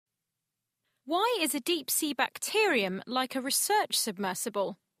Why is a deep-sea bacterium like a research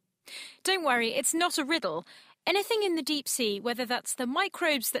submersible? Don't worry, it's not a riddle. Anything in the deep sea, whether that's the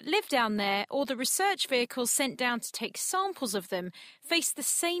microbes that live down there or the research vehicles sent down to take samples of them, face the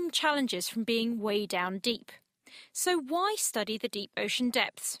same challenges from being way down deep. So why study the deep ocean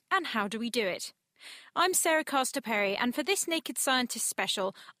depths, and how do we do it? I'm Sarah Castor-Perry, and for this Naked Scientist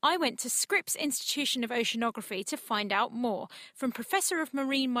special, I went to Scripps Institution of Oceanography to find out more from Professor of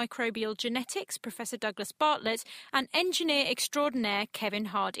Marine Microbial Genetics, Professor Douglas Bartlett, and engineer extraordinaire Kevin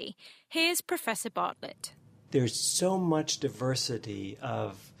Hardy. Here's Professor Bartlett. There's so much diversity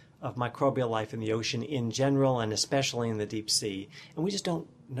of microbial life in the ocean in general and especially in the deep sea, and we just don't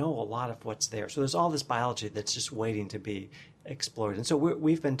know a lot of what's there. So there's all this biology that's just waiting to be explored, and so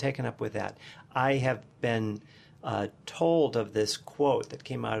we've been taken up with that. I have been told of this quote that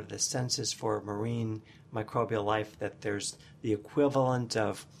came out of the Census for Marine Microbial Life that there's the equivalent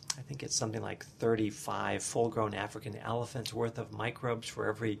of, I think it's something like 35 full-grown African elephants worth of microbes for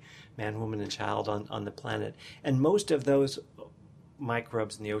every man, woman, and child on the planet. And most of those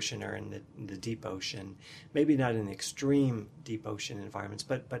microbes in the ocean are in the deep ocean, maybe not in the extreme deep ocean environments,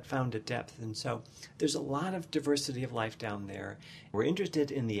 but found at depth. And so there's a lot of diversity of life down there. We're interested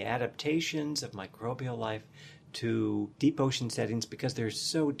in the adaptations of microbial life to deep ocean settings because they're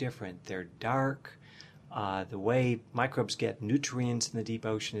so different. They're dark. The way microbes get nutrients in the deep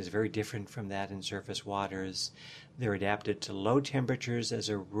ocean is very different from that in surface waters. They're adapted to low temperatures as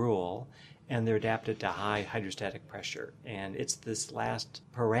a rule, and they're adapted to high hydrostatic pressure. And it's this last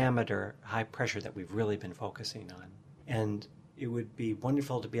parameter, high pressure, that we've really been focusing on. And it would be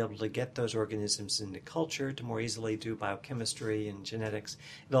wonderful to be able to get those organisms into culture, to more easily do biochemistry and genetics.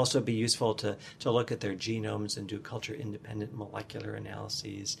 It'd also be useful to look at their genomes and do culture-independent molecular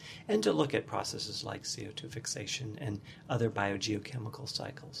analyses, and to look at processes like CO2 fixation and other biogeochemical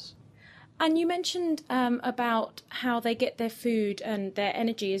cycles. And you mentioned about how they get their food and their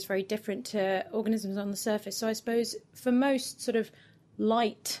energy is very different to organisms on the surface. So I suppose for most sort of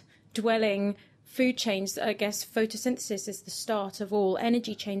light-dwelling food chains, I guess photosynthesis is the start of all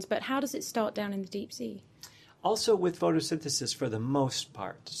energy chains. But how does it start down in the deep sea? Also with photosynthesis for the most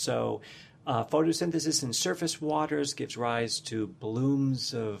part. So photosynthesis in surface waters gives rise to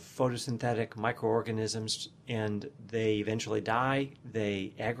blooms of photosynthetic microorganisms, and they eventually die.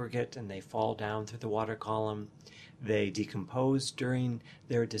 They aggregate and they fall down through the water column. They decompose during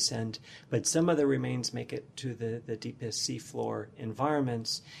their descent, but some of the remains make it to the deepest seafloor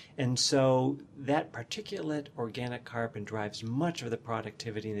environments. And so that particulate organic carbon drives much of the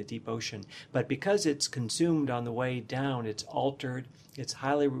productivity in the deep ocean. But because it's consumed on the way down, it's altered. It's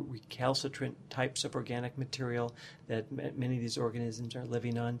highly recalcitrant types of organic material that many of these organisms are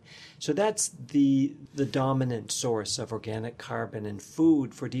living on. So that's the dominant source of organic carbon and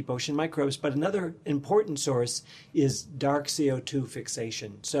food for deep ocean microbes. But another important source is dark CO2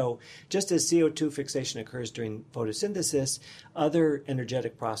 fixation. So just as CO2 fixation occurs during photosynthesis, other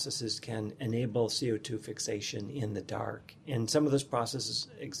energetic processes can enable CO2 fixation in the dark. And some of those processes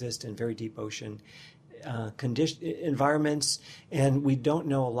exist in very deep ocean environments, and we don't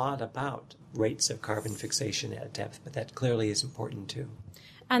know a lot about rates of carbon fixation at depth, but that clearly is important too.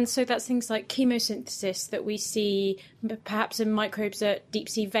 And so that's things like chemosynthesis that we see perhaps in microbes at deep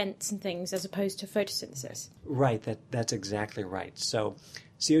sea vents and things, as opposed to photosynthesis. Right, that's exactly right. So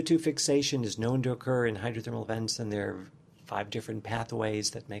CO2 fixation is known to occur in hydrothermal vents, and there are 5 different pathways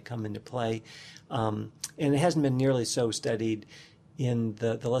that may come into play. And it hasn't been nearly so studied in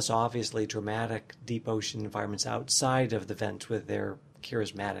the less obviously dramatic deep ocean environments outside of the vent with their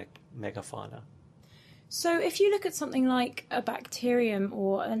charismatic megafauna. So if you look at something like a bacterium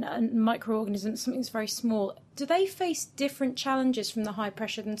or a microorganism, something that's very small, do they face different challenges from the high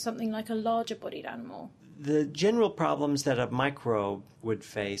pressure than something like a larger bodied animal? The general problems that a microbe would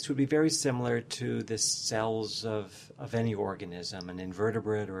face would be very similar to the cells of any organism, an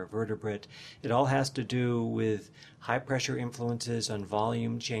invertebrate or a vertebrate. It all has to do with high-pressure influences on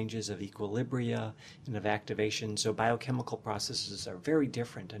volume changes of equilibria and of activation. So biochemical processes are very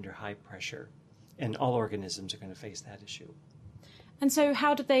different under high pressure, and all organisms are going to face that issue. And so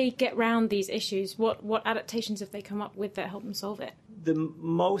how do they get around these issues? What adaptations have they come up with that help them solve it? The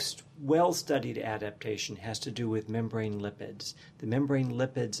most well-studied adaptation has to do with membrane lipids. The membrane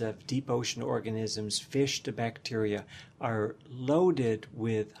lipids of deep ocean organisms, fish to bacteria, are loaded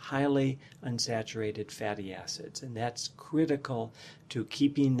with highly unsaturated fatty acids, and that's critical to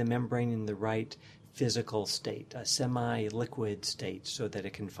keeping the membrane in the right physical state, a semi-liquid state, so that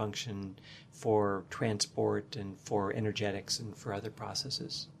it can function for transport and for energetics and for other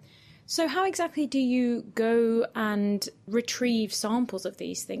processes. So how exactly do you go and retrieve samples of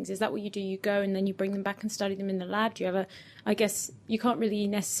these things? Is that what you do? You go and then you bring them back and study them in the lab? Do you have I guess you can't really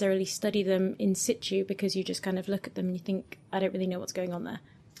necessarily study them in situ because you just kind of look at them and you think, I don't really know what's going on there.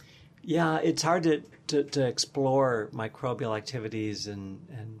 Yeah, it's hard to explore microbial activities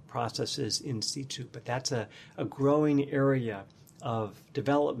and processes in situ, but that's a growing area of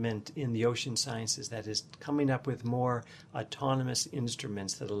development in the ocean sciences that is coming up with more autonomous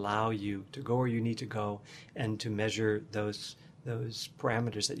instruments that allow you to go where you need to go and to measure those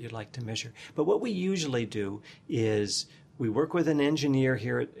parameters that you'd like to measure. But what we usually do is we work with an engineer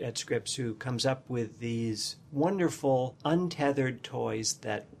here at Scripps who comes up with these wonderful untethered toys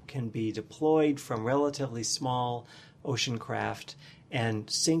that can be deployed from relatively small ocean craft and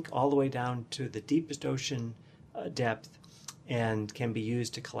sink all the way down to the deepest ocean depth, and can be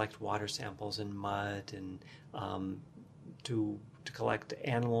used to collect water samples and mud and to collect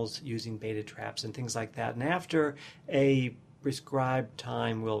animals using beta traps and things like that. And after a prescribed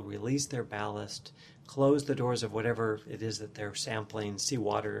time, we'll release their ballast, close the doors of whatever it is that they're sampling,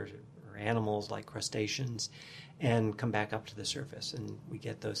 seawater or animals like crustaceans, and come back up to the surface. And we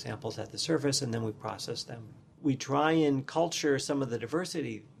get those samples at the surface, and then we process them. We try and culture some of the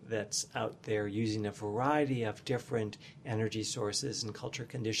diversity that's out there using a variety of different energy sources and culture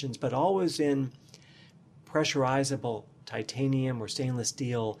conditions, but always in pressurizable titanium or stainless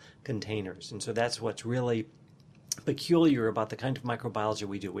steel containers. And so that's what's really peculiar about the kind of microbiology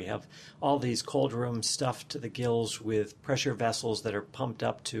we do. We have all these cold rooms stuffed to the gills with pressure vessels that are pumped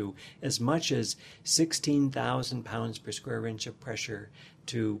up to as much as 16,000 pounds per square inch of pressure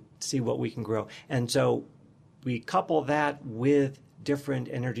to see what we can grow. And so we couple that with different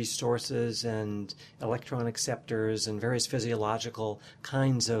energy sources and electron acceptors and various physiological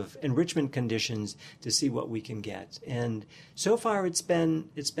kinds of enrichment conditions to see what we can get. And so far it's been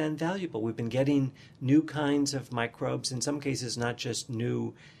valuable. We've been getting new kinds of microbes, in some cases not just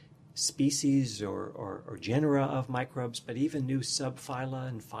new species or genera of microbes, but even new subphyla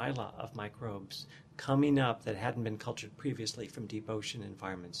and phyla of microbes coming up that hadn't been cultured previously from deep ocean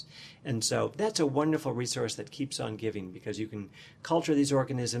environments. And so that's a wonderful resource that keeps on giving, because you can culture these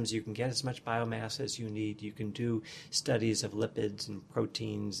organisms, you can get as much biomass as you need, you can do studies of lipids and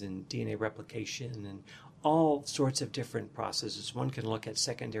proteins and DNA replication and all sorts of different processes. One can look at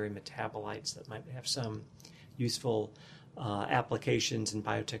secondary metabolites that might have some useful applications in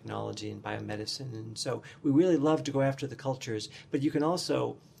biotechnology and biomedicine. And so we really love to go after the cultures, but you can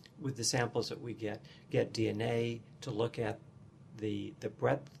also, with the samples that we get DNA to look at the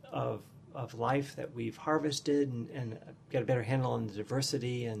breadth of life that we've harvested and get a better handle on the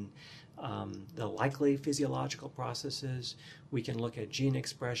diversity and the likely physiological processes. We can look at gene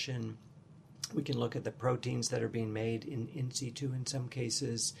expression. We can look at the proteins that are being made in situ in some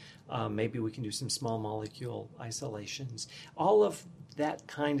cases. Maybe we can do some small molecule isolations. All of that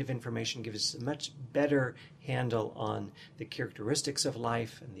kind of information gives us a much better handle on the characteristics of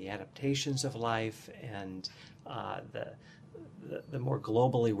life and the adaptations of life and the more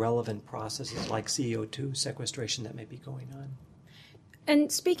globally relevant processes like CO2 sequestration that may be going on. And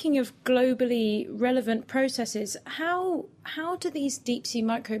speaking of globally relevant processes, how do these deep sea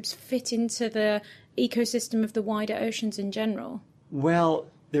microbes fit into the ecosystem of the wider oceans in general? Well,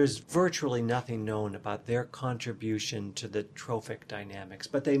 there's virtually nothing known about their contribution to the trophic dynamics,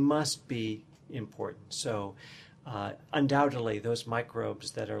 but they must be important. So undoubtedly, those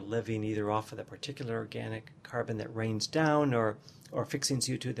microbes that are living either off of the particular organic carbon that rains down or fixing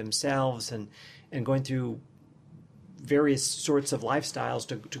CO2 themselves and going through various sorts of lifestyles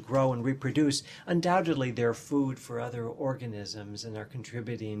to grow and reproduce, undoubtedly they're food for other organisms and are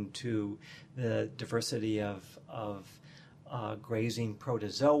contributing to the diversity of grazing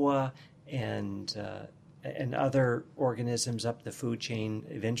protozoa and other organisms up the food chain,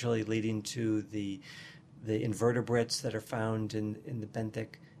 eventually leading to the invertebrates that are found in the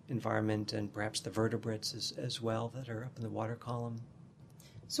benthic environment, and perhaps the vertebrates as well that are up in the water column.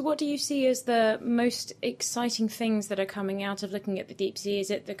 So what do you see as the most exciting things that are coming out of looking at the deep sea?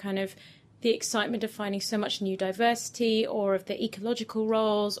 Is it the excitement of finding so much new diversity, or of the ecological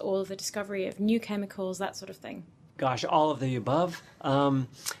roles, or the discovery of new chemicals, that sort of thing? Gosh, all of the above.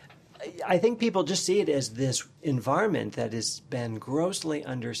 I think people just see it as this environment that has been grossly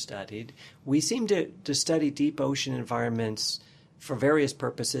understudied. We seem to study deep ocean environments for various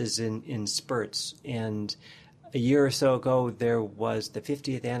purposes in spurts. And a year or so ago, there was the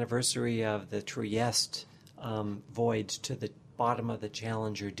 50th anniversary of the Trieste voyage to the bottom of the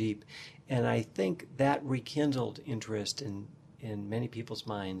Challenger Deep. And I think that rekindled interest in many people's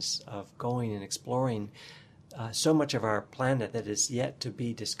minds of going and exploring so much of our planet that is yet to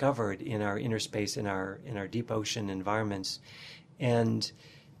be discovered in our inner space, in our deep ocean environments. And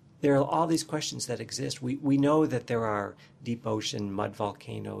there are all these questions that exist. We know that there are deep ocean mud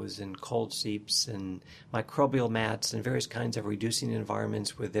volcanoes and cold seeps and microbial mats and various kinds of reducing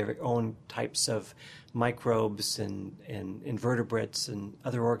environments with their own types of microbes and invertebrates and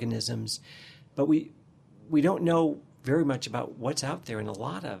other organisms. But we don't know very much about what's out there in a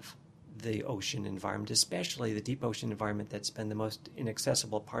lot of the ocean environment, especially the deep ocean environment that's been the most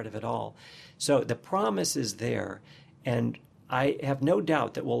inaccessible part of it all. So the promise is there, and I have no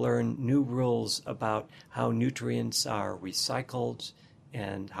doubt that we'll learn new rules about how nutrients are recycled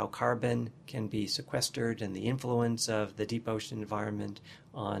and how carbon can be sequestered and the influence of the deep ocean environment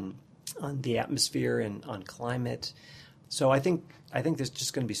on the atmosphere and on climate. So I think there's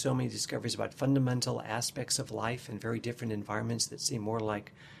just going to be so many discoveries about fundamental aspects of life in very different environments that seem more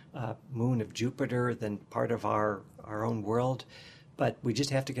like a moon of Jupiter than part of our own world. But we just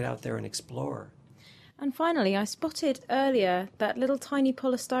have to get out there and explore. And finally, I spotted earlier that little tiny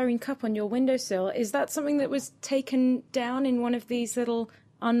polystyrene cup on your windowsill. Is that something that was taken down in one of these little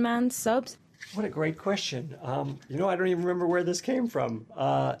unmanned subs? What a great question. I don't even remember where this came from.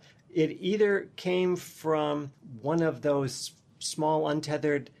 It either came from one of those small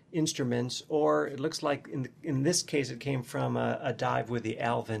untethered instruments, or it looks like in this case it came from a dive with the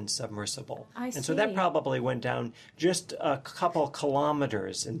Alvin submersible. I see. And so that probably went down just a couple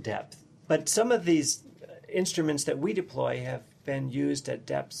kilometers in depth. But some of these instruments that we deploy have been used at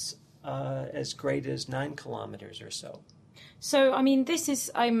depths as great as 9 kilometers or so. So, I mean, this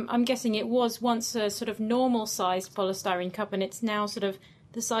is, I'm guessing it was once a sort of normal-sized polystyrene cup, and it's now sort of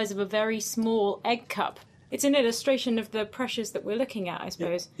the size of a very small egg cup. It's an illustration of the pressures that we're looking at, I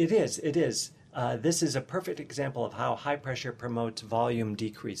suppose. It is. This is a perfect example of how high pressure promotes volume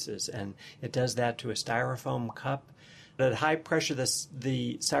decreases, and it does that to a styrofoam cup. At high pressure,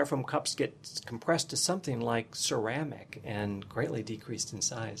 the styrofoam cups get compressed to something like ceramic and greatly decreased in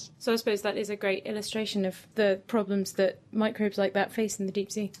size. So I suppose that is a great illustration of the problems that microbes like that face in the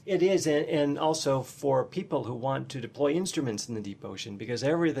deep sea. It is, and also for people who want to deploy instruments in the deep ocean, because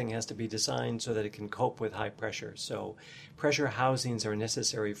everything has to be designed so that it can cope with high pressure. So pressure housings are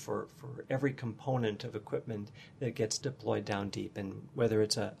necessary for every component of equipment that gets deployed down deep, and whether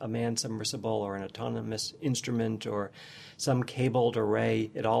it's a manned submersible or an autonomous instrument or some cabled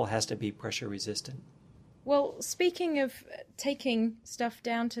array, it all has to be pressure resistant. Well, speaking of taking stuff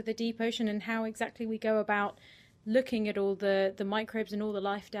down to the deep ocean and how exactly we go about looking at all the microbes and all the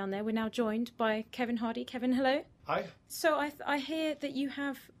life down there, we're now joined by Kevin Hardy. Kevin, hello. Hi. So I hear that you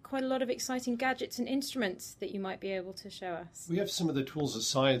have quite a lot of exciting gadgets and instruments that you might be able to show us. We have some of the tools of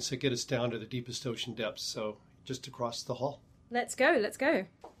science that get us down to the deepest ocean depths, so just across the hall. Let's go.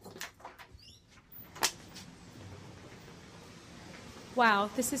 Wow,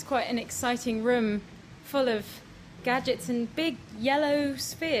 this is quite an exciting room full of gadgets and big yellow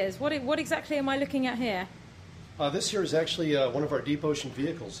spheres. What exactly am I looking at here? This here is actually one of our deep ocean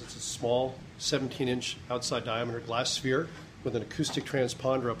vehicles. It's a small 17-inch outside diameter glass sphere with an acoustic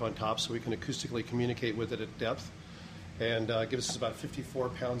transponder up on top so we can acoustically communicate with it at depth, and gives us about 54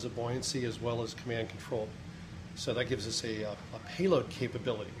 pounds of buoyancy as well as command control. So that gives us a payload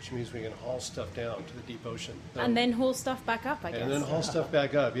capability, which means we can haul stuff down to the deep ocean. And then haul stuff back up, I guess. And then haul stuff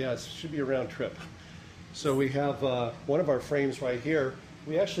back up, yeah. It should be a round trip. So we have one of our frames right here.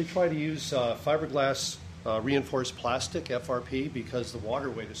 We actually try to use fiberglass reinforced plastic, FRP, because the water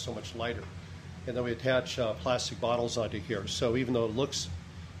weight is so much lighter. And then we attach plastic bottles onto here. So even though it looks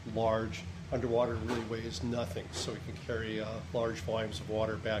large, underwater really weighs nothing. So we can carry large volumes of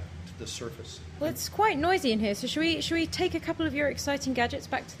water back to the surface. Well, it's quite noisy in here, so should we take a couple of your exciting gadgets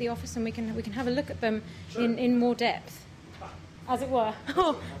back to the office and we can have a look at them Sure. in more depth, as it were.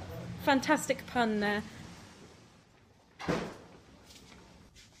 Oh, fantastic pun there.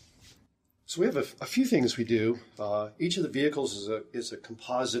 So we have a few things we do. Each of the vehicles is a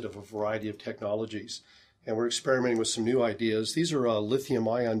composite of a variety of technologies, and we're experimenting with some new ideas. These are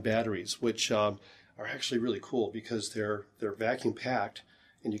lithium-ion batteries, which are actually really cool because they're vacuum packed,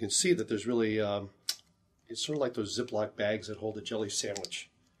 and you can see that there's really it's sort of like those Ziploc bags that hold a jelly sandwich.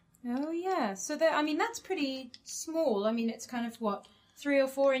 Oh yeah, so that's pretty small. I mean, it's kind of 3 or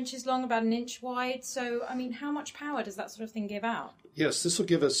 4 inches long, about an inch wide. So how much power does that sort of thing give out? Yes, this will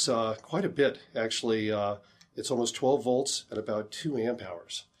give us quite a bit, actually. It's almost 12 volts at about 2 amp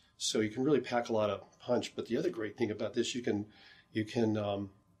hours. So you can really pack a lot of punch. But the other great thing about this, you can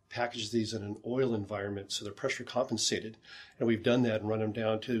package these in an oil environment so they're pressure compensated. And we've done that and run them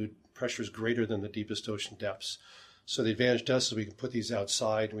down to pressures greater than the deepest ocean depths. So the advantage to us is we can put these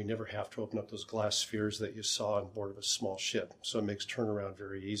outside, and we never have to open up those glass spheres that you saw on board of a small ship. So it makes turnaround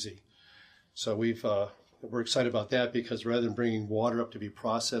very easy. So we're excited about that because rather than bringing water up to be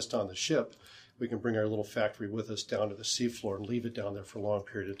processed on the ship, we can bring our little factory with us down to the seafloor and leave it down there for a long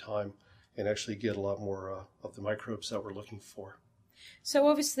period of time and actually get a lot more of the microbes that we're looking for. So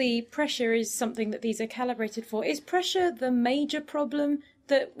obviously pressure is something that these are calibrated for. Is pressure the major problem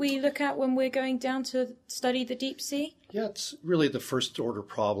that we look at when we're going down to study the deep sea? Yeah, it's really the first order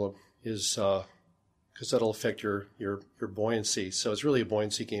problem is because that'll affect your buoyancy. So it's really a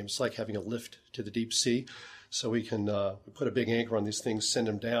buoyancy game. It's like having a lift to the deep sea. So we can put a big anchor on these things, send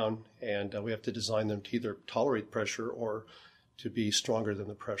them down, and we have to design them to either tolerate pressure or to be stronger than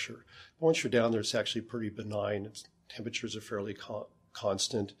the pressure. But once you're down there, it's actually pretty benign. Temperatures are fairly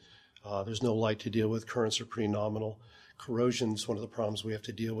constant. There's no light to deal with. Currents are pretty nominal. Corrosion is one of the problems we have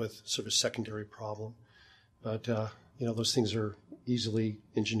to deal with, sort of a secondary problem. But, those things are easily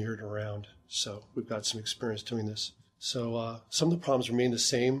engineered around. So we've got some experience doing this. So some of the problems remain the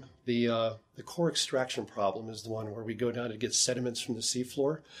same. The core extraction problem is the one where we go down to get sediments from the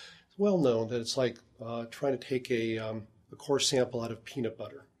seafloor. It's well known that it's like trying to take a core sample out of peanut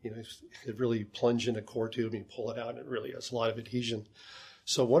butter. You could really plunge in a core tube and you pull it out, and it really has a lot of adhesion.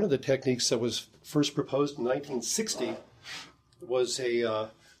 So one of the techniques that was first proposed in 1960 was by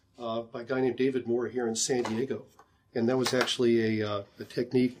a guy named David Moore here in San Diego. And that was actually a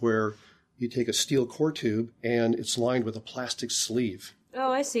technique where you take a steel core tube and it's lined with a plastic sleeve.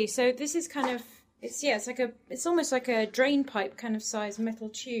 Oh, I see. So this is kind of, it's almost like a drain pipe kind of size metal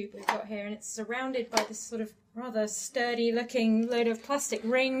tube we've got here, and it's surrounded by this sort of rather sturdy looking load of plastic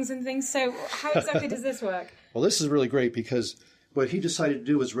rings and things. So how exactly does this work? Well, this is really great because what he decided to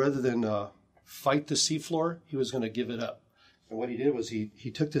do was rather than fight the seafloor, he was going to give it up. And what he did was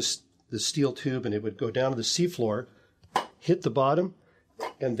he took the steel tube and it would go down to the seafloor, hit the bottom,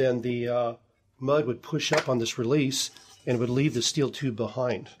 and then the mud would push up on this release and it would leave the steel tube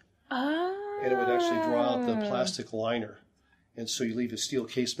behind. And it would actually draw out the plastic liner. And so you leave a steel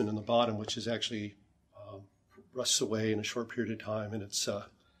casement in the bottom, which is actually rusts away in a short period of time, and it's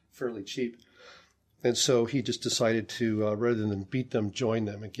fairly cheap. And so he just decided to, rather than beat them, join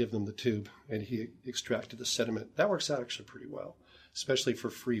them and give them the tube, and he extracted the sediment. That works out actually pretty well, especially for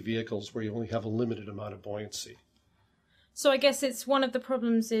free vehicles where you only have a limited amount of buoyancy. So I guess it's one of the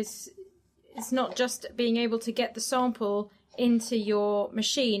problems is it's not just being able to get the sample into your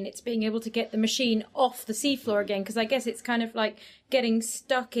machine, it's being able to get the machine off the seafloor again, because I guess it's kind of like getting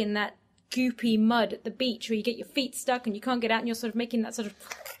stuck in that goopy mud at the beach where you get your feet stuck and you can't get out and you're sort of making that sort of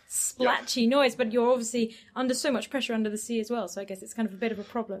splatchy noise, but you're obviously under so much pressure under the sea as well, so I guess it's kind of a bit of a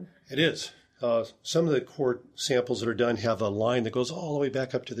problem. It is. Some of the core samples that are done have a line that goes all the way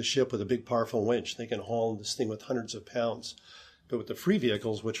back up to the ship with a big powerful winch. They can haul this thing with hundreds of pounds. But with the free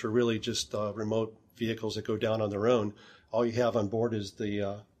vehicles, which are really just remote vehicles that go down on their own, all you have on board is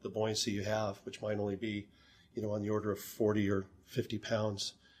the buoyancy you have, which might only be, on the order of 40 or 50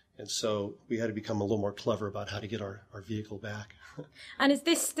 pounds. And so we had to become a little more clever about how to get our vehicle back. And is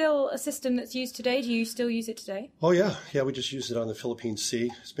this still a system that's used today? Do you still use it today? Oh, yeah. Yeah, we just use it on the Philippine Sea.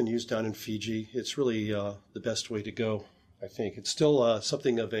 It's been used down in Fiji. It's really the best way to go, I think. It's still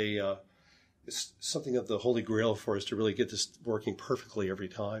something of the holy grail for us to really get this working perfectly every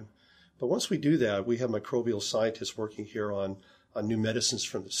time. But once we do that, we have microbial scientists working here on new medicines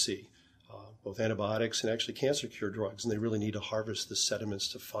from the sea. Both antibiotics and actually cancer cure drugs, and they really need to harvest the sediments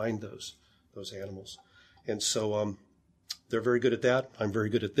to find those animals. And so they're very good at that. I'm very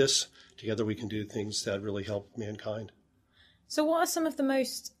good at this. Together we can do things that really help mankind. So what are some of the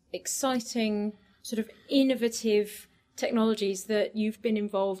most exciting, sort of innovative technologies that you've been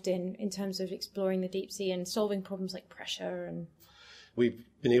involved in terms of exploring the deep sea and solving problems like pressure? And we've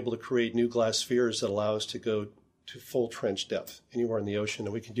been able to create new glass spheres that allow us to go to full trench depth anywhere in the ocean,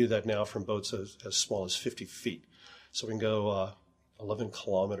 and we can do that now from boats as small as 50 feet. So we can go 11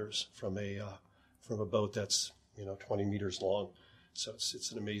 kilometers from a boat that's 20 meters long. So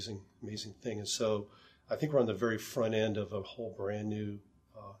it's an amazing thing. And so I think we're on the very front end of a whole brand new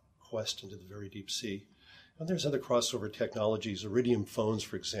quest into the very deep sea. And there's other crossover technologies, iridium phones,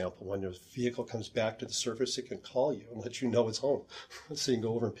 for example. When a vehicle comes back to the surface, it can call you and let you know it's home. So you can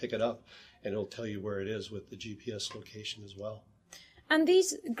go over and pick it up, and it'll tell you where it is with the GPS location as well. And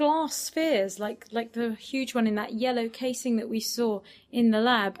these glass spheres, like the huge one in that yellow casing that we saw in the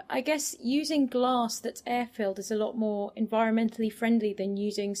lab, I guess using glass that's air-filled is a lot more environmentally friendly than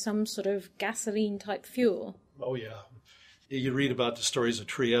using some sort of gasoline-type fuel. Oh, yeah. You read about the stories of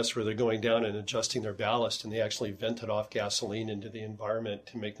Trieste where they're going down and adjusting their ballast, and they actually vented off gasoline into the environment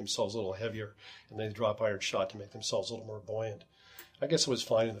to make themselves a little heavier, and they drop iron shot to make themselves a little more buoyant. I guess it was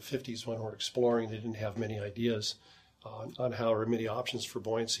fine in the 50s when we were exploring. They didn't have many ideas on how or many options for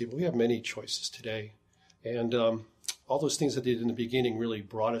buoyancy, but we have many choices today. And all those things that they did in the beginning really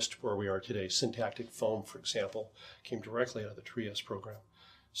brought us to where we are today. Syntactic foam, for example, came directly out of the Trieste program.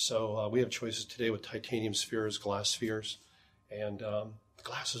 So we have choices today with titanium spheres, glass spheres. And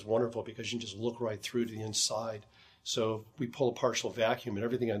glass is wonderful because you can just look right through to the inside. So we pull a partial vacuum and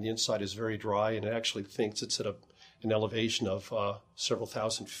everything on the inside is very dry, and it actually thinks it's at an elevation of several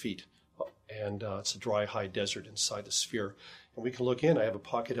thousand feet. And it's a dry, high desert inside the sphere. And we can look in. I have a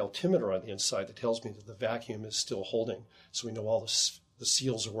pocket altimeter on the inside that tells me that the vacuum is still holding. So we know all the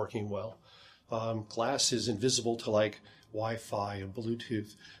seals are working well. Glass is invisible to like Wi-Fi and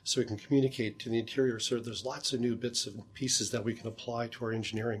Bluetooth, so we can communicate to the interior. So there's lots of new bits and pieces that we can apply to our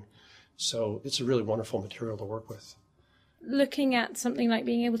engineering. So it's a really wonderful material to work with. Looking at something like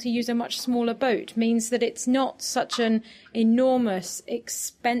being able to use a much smaller boat means that it's not such an enormous,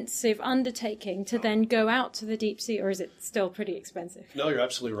 expensive undertaking to then go out to the deep sea, or is it still pretty expensive? No, you're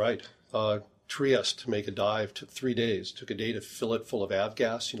absolutely right. Trieste, to make a dive, took 3 days. Took a day to fill it full of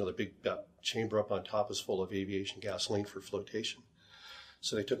avgas. The big chamber up on top is full of aviation gasoline for flotation.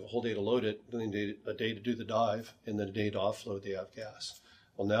 So they took a whole day to load it, then a day to do the dive, and then a day to offload the avgas.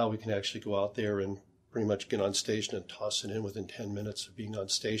 Well, now we can actually go out there and pretty much get on station and toss it in within 10 minutes of being on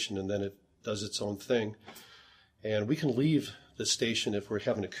station, and then it does its own thing. And we can leave the station if we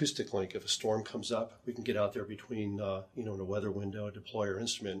have an acoustic link. If a storm comes up, we can get out there between, in a weather window, deploy our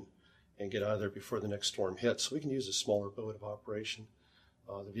instrument, and get out of there before the next storm hits. So we can use a smaller boat of operation.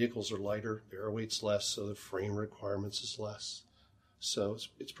 The vehicles are lighter, the air weight's less, so the frame requirements is less. So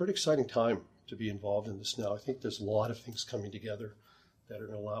it's a pretty exciting time to be involved in this now. I think there's a lot of things coming together that are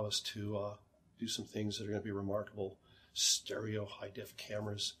going to allow us to do some things that are going to be remarkable. Stereo high-def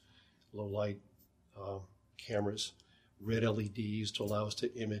cameras, low-light cameras, red LEDs to allow us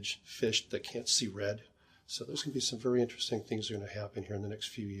to image fish that can't see red. So there's going to be some very interesting things that are going to happen here in the next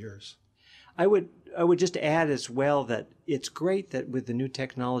few years. I would just add as well that it's great that with the new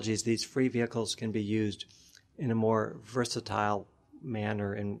technologies, these free vehicles can be used in a more versatile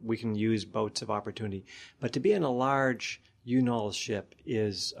manner, and we can use boats of opportunity. But to be in a large UNOL ship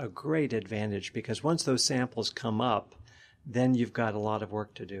is a great advantage because once those samples come up, then you've got a lot of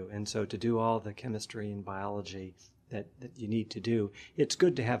work to do. And so to do all the chemistry and biology that you need to do, it's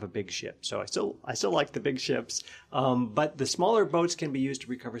good to have a big ship. So I still like the big ships, but the smaller boats can be used to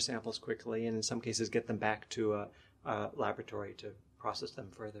recover samples quickly, and in some cases get them back to a laboratory to process them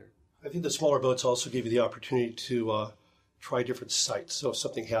further. I think the smaller boats also give you the opportunity to try different sites. So if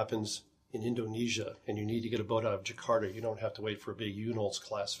something happens in Indonesia and you need to get a boat out of Jakarta, you don't have to wait for a big UNOLS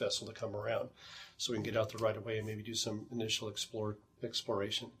class vessel to come around. So we can get out there right away and maybe do some initial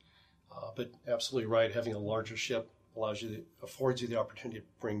exploration. But absolutely right, having a larger ship affords you the opportunity to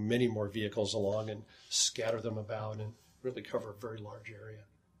bring many more vehicles along and scatter them about and really cover a very large area.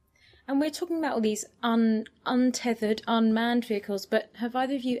 And we're talking about all these untethered, unmanned vehicles, but have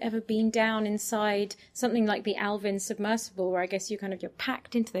either of you ever been down inside something like the Alvin submersible, where I guess you're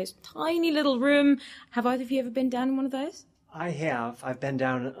packed into this tiny little room? Have either of you ever been down in one of those? I have. I've been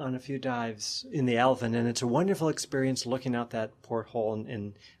down on a few dives in the Alvin, and it's a wonderful experience looking out that porthole.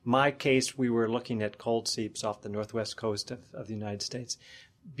 In my case, we were looking at cold seeps off the northwest coast of the United States.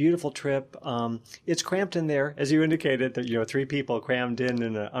 Beautiful trip. It's cramped in there, as you indicated, that 3 people crammed in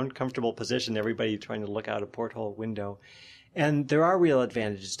an uncomfortable position, everybody trying to look out a porthole window. And there are real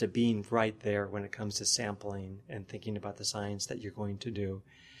advantages to being right there when it comes to sampling and thinking about the science that you're going to do.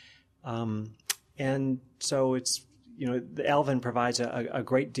 And so it's the Alvin provides a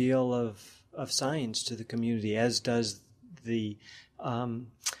great deal of science to the community, as does the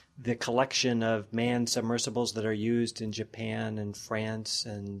collection of manned submersibles that are used in Japan and France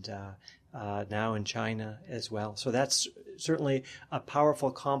and now in China as well. So that's certainly a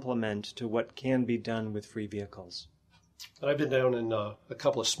powerful complement to what can be done with free vehicles. I've been down in a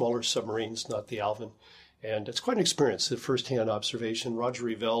couple of smaller submarines, not the Alvin, and it's quite an experience, a first-hand observation. Roger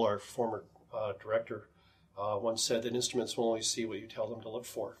Revelle, our former director, once said that instruments will only see what you tell them to look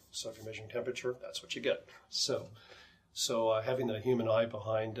for. So if you're measuring temperature, that's what you get. So having the human eye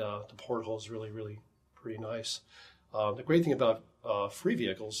behind the porthole is really, really pretty nice. The great thing about free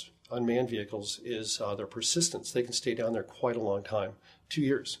vehicles, unmanned vehicles, is their persistence. They can stay down there quite a long time, 2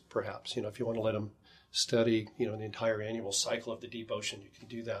 years perhaps. If you want to let them study, the entire annual cycle of the deep ocean, you can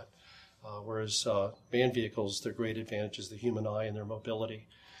do that. Whereas manned vehicles, their great advantage is the human eye and their mobility.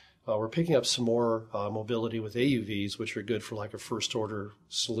 We're picking up some more mobility with AUVs, which are good for like a first-order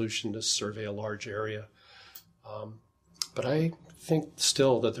solution to survey a large area. But I think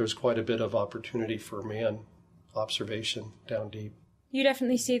still that there's quite a bit of opportunity for man observation down deep. You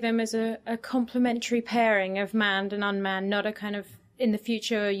definitely see them as a complementary pairing of manned and unmanned, not a kind of, in the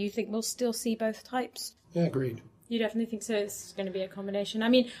future, you think we'll still see both types? Yeah, agreed. You definitely think so? It's going to be a combination. I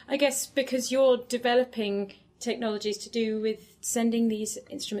mean, I guess because you're developing technologies to do with sending these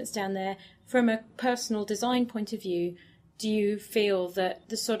instruments down there, from a personal design point of view, do you feel that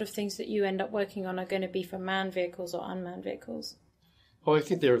the sort of things that you end up working on are going to be for manned vehicles or unmanned vehicles? Well, I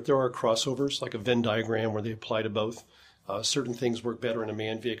think there are crossovers, like a Venn diagram where they apply to both. Certain things work better in a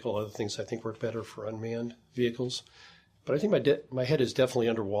manned vehicle, other things I think work better for unmanned vehicles. But I think my head is definitely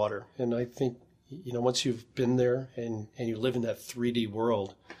underwater, and I think, once you've been there and you live in that 3D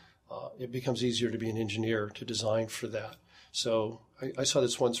world, it becomes easier to be an engineer, to design for that. So I saw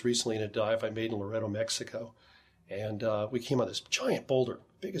this once recently in a dive I made in Loreto, Mexico, and we came on this giant boulder,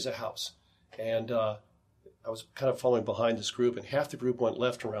 big as a house, and I was kind of following behind this group, and half the group went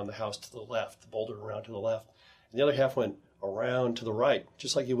left around the house to the left, the boulder around to the left, and the other half went around to the right,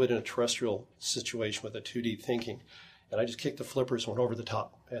 just like you would in a terrestrial situation with a 2D thinking. And I just kicked the flippers and went over the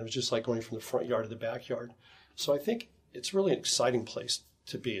top. And it was just like going from the front yard to the backyard. So I think it's really an exciting place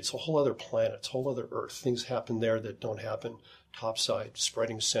to be. It's a whole other planet. It's a whole other Earth. Things happen there that don't happen topside,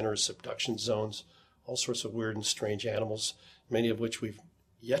 spreading centers, subduction zones, all sorts of weird and strange animals, many of which we've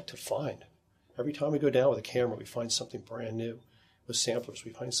yet to find. Every time we go down with a camera, we find something brand new. With samplers,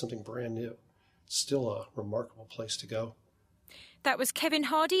 we find something brand new. It's still a remarkable place to go. That was Kevin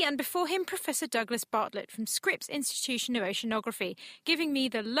Hardy, and before him, Professor Douglas Bartlett from Scripps Institution of Oceanography, giving me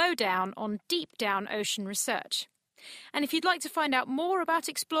the lowdown on deep down ocean research. And if you'd like to find out more about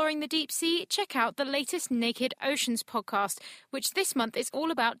exploring the deep sea, check out the latest Naked Oceans podcast, which this month is all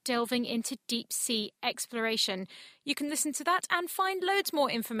about delving into deep sea exploration. You can listen to that and find loads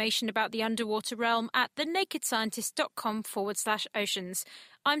more information about the underwater realm at thenakedscientist.com/oceans.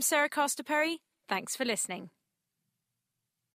 I'm Sarah Castor-Perry. Thanks for listening.